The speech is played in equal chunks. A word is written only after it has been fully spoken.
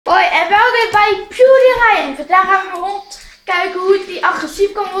bij Beauty en vandaag gaan we rond kijken hoe die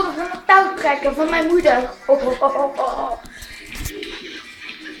agressief kan worden van het touw trekken van mijn moeder.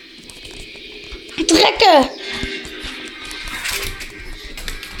 Trekken!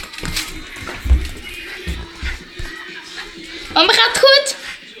 Mama, gaat het goed?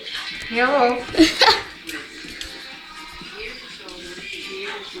 Ja.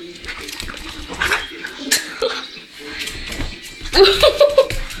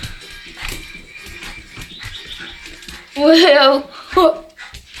 Wow.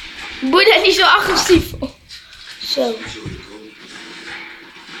 Boeddha niet zo agressief. Zo.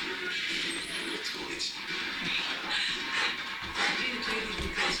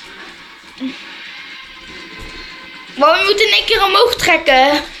 Maar we moeten in één keer omhoog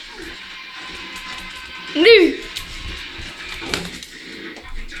trekken. Nu.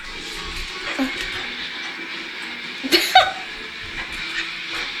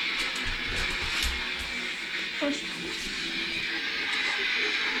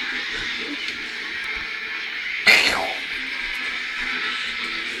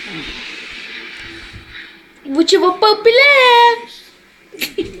 Word je wel populair?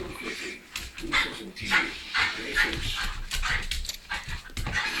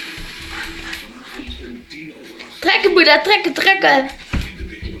 Trekken, Boeddha, trekken, trekken.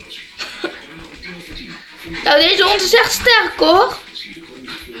 Nou, deze hond is echt sterk, hoor.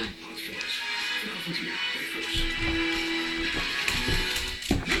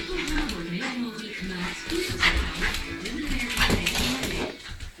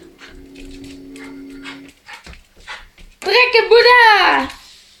 Trekken, Boeddha!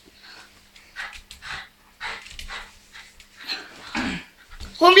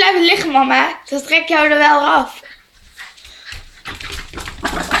 Gewoon blijven liggen, mama. Dan trek jou er wel af.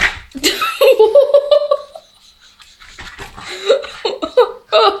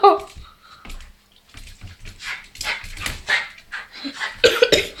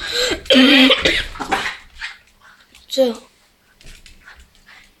 Zo.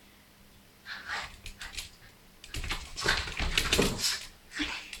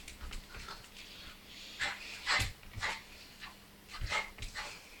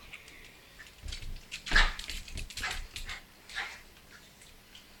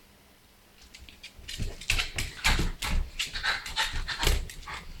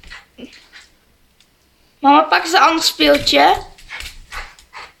 Mama, pak eens een ander speeltje.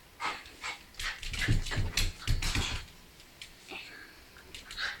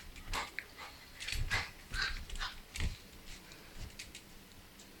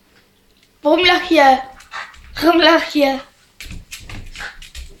 Waarom lach je? Waarom lach je?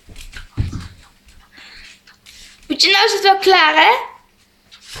 Moet je nou is het wel klaar, hè?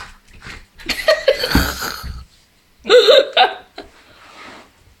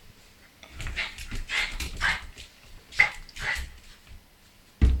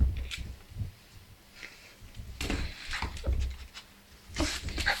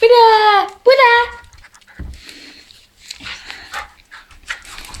 Boeddha! Boeddha!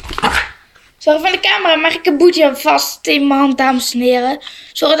 Zorg van de camera, mag ik een boetje vast in mijn hand, dames en heren.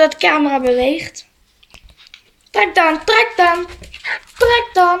 Zorg dat de camera beweegt. Trek dan, trek dan, trek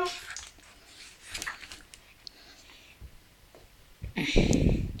dan.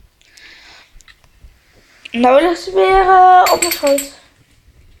 Nou ligt ze weer op mijn schoot.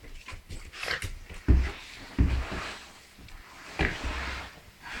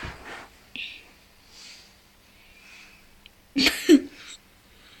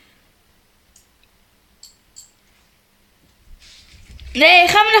 Nee,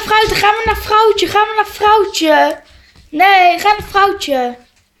 ga maar naar vrouwtje, ga maar naar vrouwtje, ga maar naar vrouwtje. Nee, ga naar vrouwtje.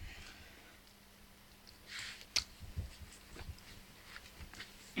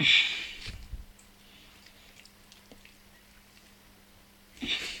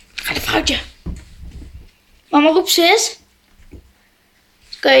 Ga naar vrouwtje. Mama, roep ze eens.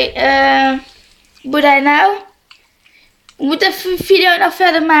 Oké, Boeddha nou. We moeten even een video nog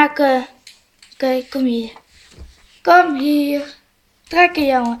verder maken. Oké, kom hier. Kom hier. Trekken,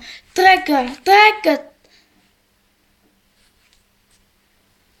 jongen. Trekken, trekken,